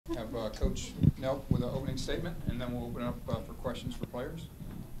Coach Nelk with an opening statement, and then we'll open up for questions for players.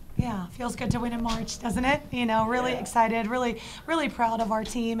 Yeah, feels good to win in March, doesn't it? You know, really excited, really proud of our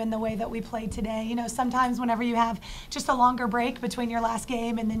team and the way that we played today. You know, sometimes whenever you have just a longer break between your last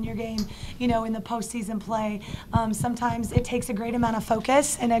game and then your game, you know, in the postseason play, sometimes it takes a great amount of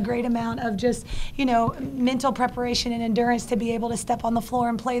focus and a great amount of just, you know, mental preparation and endurance to be able to step on the floor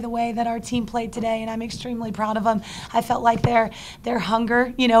and play the way that our team played today, and I'm extremely proud of them. I felt like their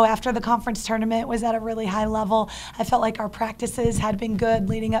hunger, you know, after the conference tournament was at a really high level. I felt like our practices had been good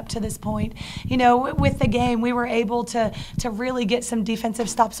leading up to this point. You know, with the game, we were able to really get some defensive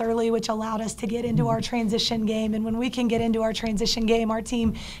stops early, which allowed us to get into our transition game. And when we can get into our transition game, our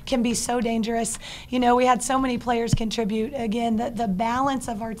team can be so dangerous. You know, we had so many players contribute. Again, the balance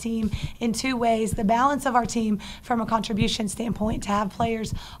of our team in two ways. The balance of our team from a contribution standpoint, to have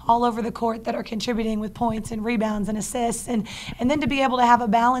players all over the court that are contributing with points and rebounds and assists, and then to be able to have a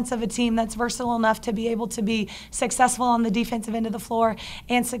balance of a team that's versatile enough to be able to be successful on the defensive end of the floor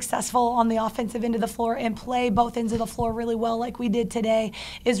and successful on the offensive end of the floor and play both ends of the floor really well like we did today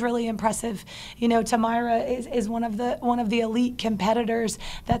is really impressive. You know, Tamira is one of the elite competitors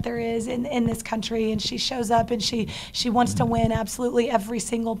that there is in this country, and she shows up and she wants to win absolutely every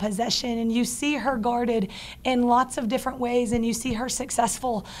single possession, and you see her guarded in lots of different ways, and you see her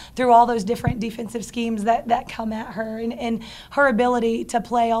successful through all those different defensive schemes that come at her, and her ability to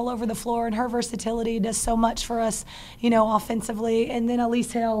play all over the floor and her versatility does so much for us, you know, offensively. And then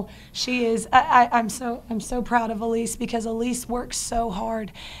Elise Hill, she is, I'm so proud of Elise, because Elise works so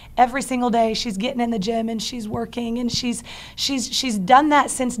hard every single day. She's getting in the gym and she's working, and she's done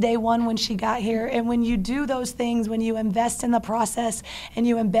that since day one when she got here. And when you do those things, when you invest in the process and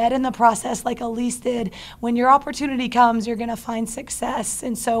you embed in the process like Elise did, when your opportunity comes, you're going to find success.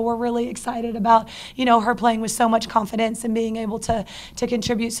 And so we're really excited about, you know, her playing with so much confidence and being able to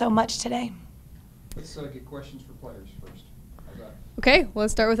contribute so much today. Let's get questions for players first. How's that? Okay, well,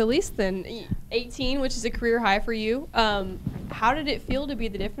 let's start with Elise then. 18, which is a career high for you. How did it feel to be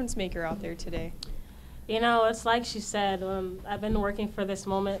the difference maker out there today? You know, it's like she said, I've been working for this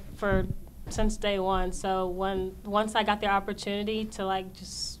moment since day one. So once I got the opportunity to like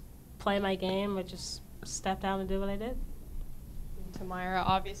just play my game, I just stepped out and did what I did. Tamira,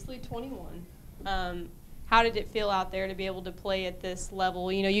 obviously 21. How did it feel out there to be able to play at this level?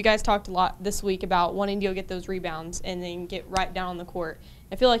 You know, you guys talked a lot this week about wanting to go get those rebounds and then get right down on the court.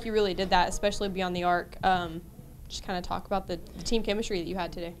 I feel like you really did that, especially beyond the arc. Just kind of talk about the team chemistry that you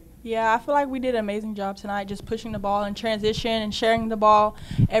had today. Yeah, I feel like we did an amazing job tonight, just pushing the ball in transition and sharing the ball.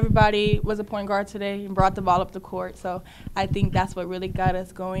 Everybody was a point guard today and brought the ball up the court. So I think that's what really got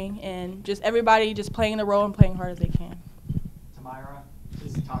us going, and just everybody just playing the role and playing hard as they can. Tamira,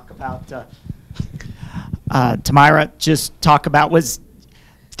 just talk about was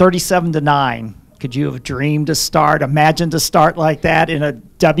 37-9. Could you have dreamed to start, imagined to start like that in a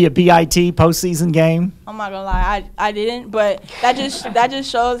WBIT postseason game? I'm not gonna lie, I didn't, but that just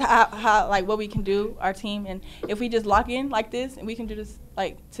shows how like what we can do, our team, and if we just lock in like this, and we can do this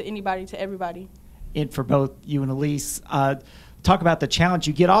like to anybody, to everybody. And for both you and Elise, talk about the challenge.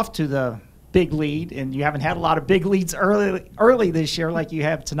 You get off to the big lead, and you haven't had a lot of big leads early this year like you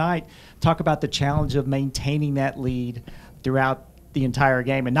have tonight. Talk about the challenge of maintaining that lead throughout the entire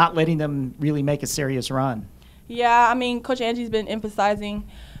game and not letting them really make a serious run. Yeah, I mean, Coach Angie's been emphasizing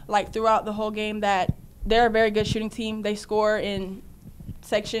like throughout the whole game that they're a very good shooting team. They score in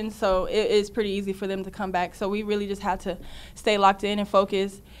sections, so it is pretty easy for them to come back. So we really just had to stay locked in and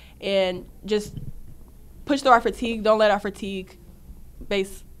focus and just push through our fatigue. Don't let our fatigue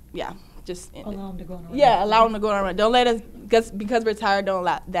just allow them to go on a run. Yeah, allow them to go on a run. Don't let us, because we're tired, don't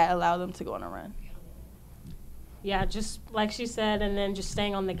allow them to go on a run. Yeah, just like she said, and then just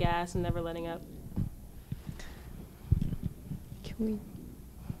staying on the gas and never letting up.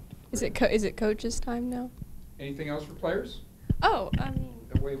 Is it coach's time now? Anything else for players? Oh, I mean.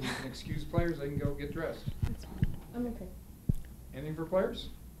 That way we can excuse players, they can go get dressed. I'm okay. Anything for players?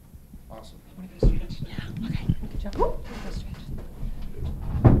 Awesome. Yeah, okay, good job.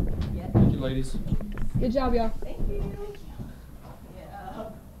 Thank you, ladies. Good job, y'all. Thank you. Yeah.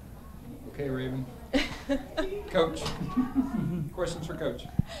 Okay, Raven. Coach. Questions for Coach.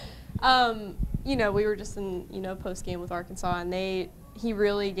 You know, we were just in, post game with Arkansas, and he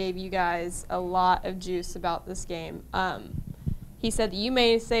really gave you guys a lot of juice about this game. He said that you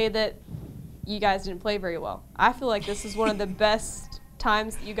may say that you guys didn't play very well. I feel like this is one of the best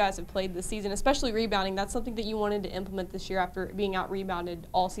times that you guys have played this season, especially rebounding. That's something that you wanted to implement this year after being out-rebounded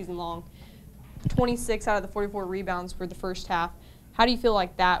all season long. 26 out of the 44 rebounds for the first half. How do you feel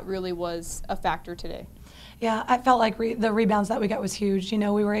like that really was a factor today? Yeah, I felt like the rebounds that we got was huge. You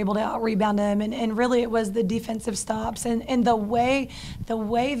know, we were able to out-rebound them, and really it was the defensive stops and the way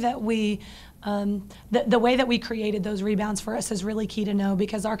that we the way that we created those rebounds for us is really key to know,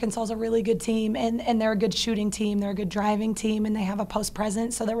 because Arkansas is a really good team, and they're a good shooting team, they're a good driving team, and they have a post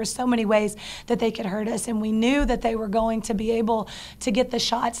presence. So there were so many ways that they could hurt us, and we knew that they were going to be able to get the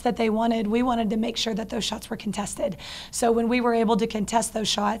shots that they wanted. We wanted to make sure that those shots were contested. So when we were able to contest those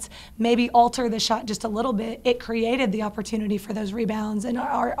shots, maybe alter the shot just a little bit, it created the opportunity for those rebounds, and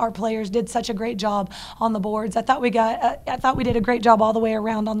our players did such a great job on the boards. I thought we did a great job all the way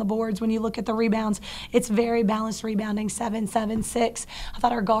around on the boards. When you look at the rebounds, it's very balanced rebounding, 7, 7, 6. I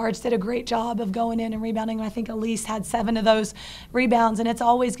thought our guards did a great job of going in and rebounding. I think Elise had 7 of those rebounds, and it's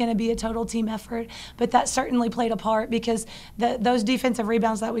always going to be a total team effort, but that certainly played a part, because those defensive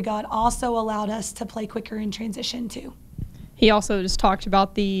rebounds that we got also allowed us to play quicker in transition too. He also just talked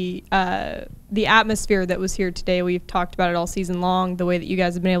about the atmosphere that was here today. We've talked about it all season long, the way that you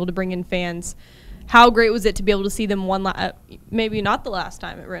guys have been able to bring in fans. How great was it to be able to see them maybe not the last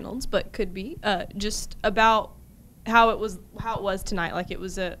time at Reynolds, but could be, just about how it was tonight. Like, it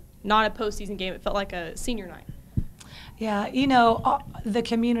was not a postseason game. It felt like a senior night. Yeah, you know, the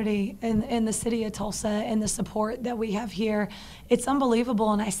community in the city of Tulsa and the support that we have here, it's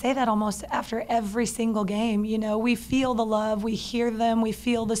unbelievable. And I say that almost after every single game. You know, we feel the love, we hear them, we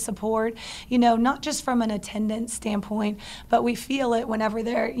feel the support, you know, not just from an attendance standpoint, but we feel it whenever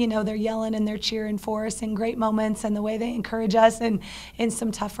they're yelling and they're cheering for us in great moments, and the way they encourage us in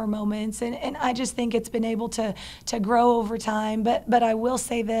some tougher moments. And I just think it's been able to grow over time. But I will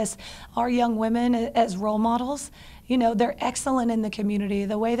say this, our young women as role models, you know, they're excellent in the community,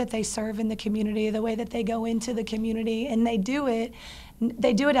 the way that they serve in the community, the way that they go into the community, and they do it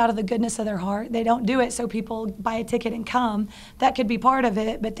out of the goodness of their heart. They don't do it so people buy a ticket and come. That could be part of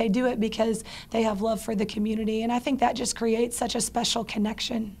it, but they do it because they have love for the community, and I think that just creates such a special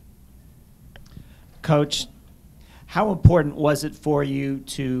connection. Coach, how important was it for you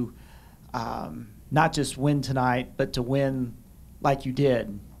to not just win tonight, but to win like you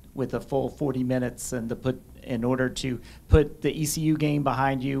did with a full 40 minutes and in order to put the ECU game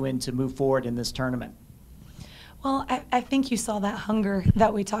behind you and to move forward in this tournament? Well, I think you saw that hunger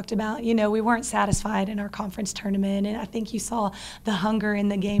that we talked about. You know, we weren't satisfied in our conference tournament, and I think you saw the hunger in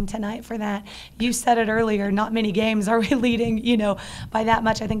the game tonight for that. You said it earlier, not many games are we leading, you know, by that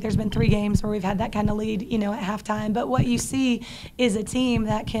much. I think there's been 3 games where we've had that kind of lead, you know, at halftime. But what you see is a team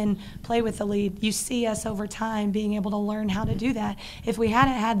that can play with the lead. You see us over time being able to learn how to do that. If we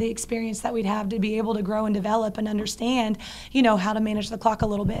hadn't had the experience that we'd have to be able to grow and develop and understand, you know, how to manage the clock a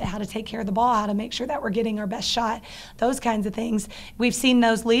little bit, how to take care of the ball, how to make sure that we're getting our best shot, those kinds of things. We've seen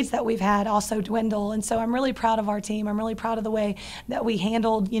those leads that we've had also dwindle, and so I'm really proud of our team. I'm really proud of the way that we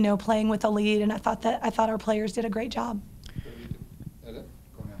handled, you know, playing with a lead, and I thought our players did a great job.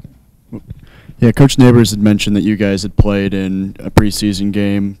 Yeah, Coach Neighbors had mentioned that you guys had played in a preseason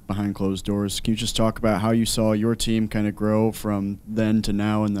game behind closed doors. Can you just talk about how you saw your team kind of grow from then to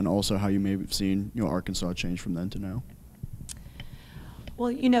now, and then also how you may have seen, you know, Arkansas change from then to now? Well,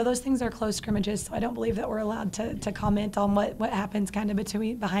 you know, those things are closed scrimmages, so I don't believe that we're allowed to comment on what happens kind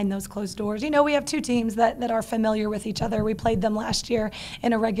of behind those closed doors. You know, we have 2 teams that are familiar with each other. We played them last year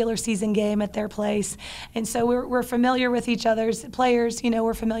in a regular season game at their place, and so we're familiar with each other's players. You know,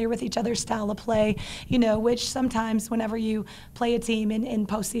 we're familiar with each other's style of play, you know, which sometimes whenever you play a team in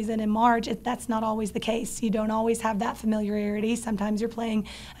postseason in March, that's not always the case. You don't always have that familiarity. Sometimes you're playing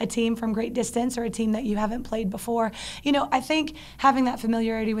a team from great distance or a team that you haven't played before. You know, I think having that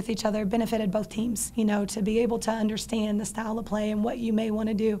familiarity with each other benefited both teams, you know, to be able to understand the style of play and what you may want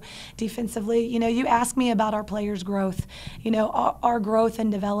to do defensively. You know, you asked me about our players' growth. You know, our growth and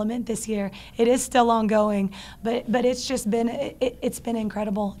development this year, it is still ongoing, but it's just been, it's been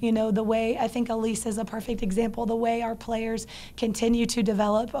incredible. You know, the way, I think Elise is a perfect example, the way our players continue to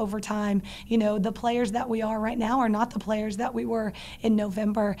develop over time. You know, the players that we are right now are not the players that we were in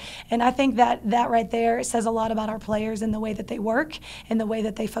November. And I think that right there says a lot about our players and the way that they work and the way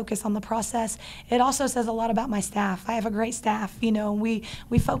that they focus on the process. It also says a lot about my staff. I have a great staff, you know, and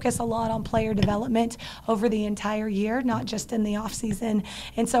we focus a lot on player development over the entire year, not just in the off season.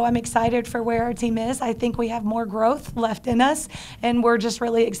 And so I'm excited for where our team is. I think we have more growth left in us, and we're just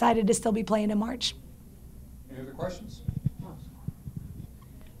really excited to still be playing in March. Any other questions?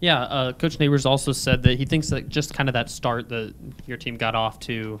 Yeah, Coach Neighbors also said that he thinks that just kind of that start that your team got off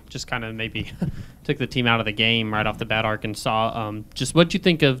to just kind of maybe took the team out of the game right off the bat, Arkansas. Just what do you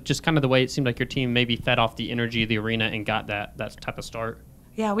think of just kind of the way it seemed like your team maybe fed off the energy of the arena and got that type of start?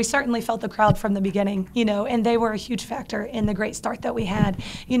 Yeah, we certainly felt the crowd from the beginning, and they were a huge factor in the great start that we had.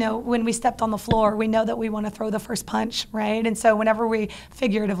 When we stepped on the floor, we know that we want to throw the first punch, right? And so when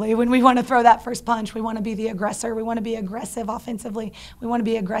we want to throw that first punch, we want to be the aggressor. We want to be aggressive offensively. We want to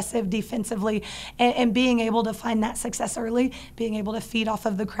be aggressive defensively. And being able to find that success early, being able to feed off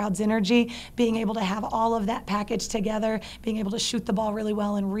of the crowd's energy, being able to have all of that package together, being able to shoot the ball really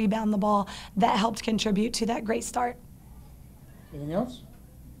well and rebound the ball, that helped contribute to that great start. Anything else?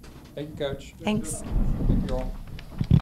 Thank you, Coach. Thanks. Thank you all.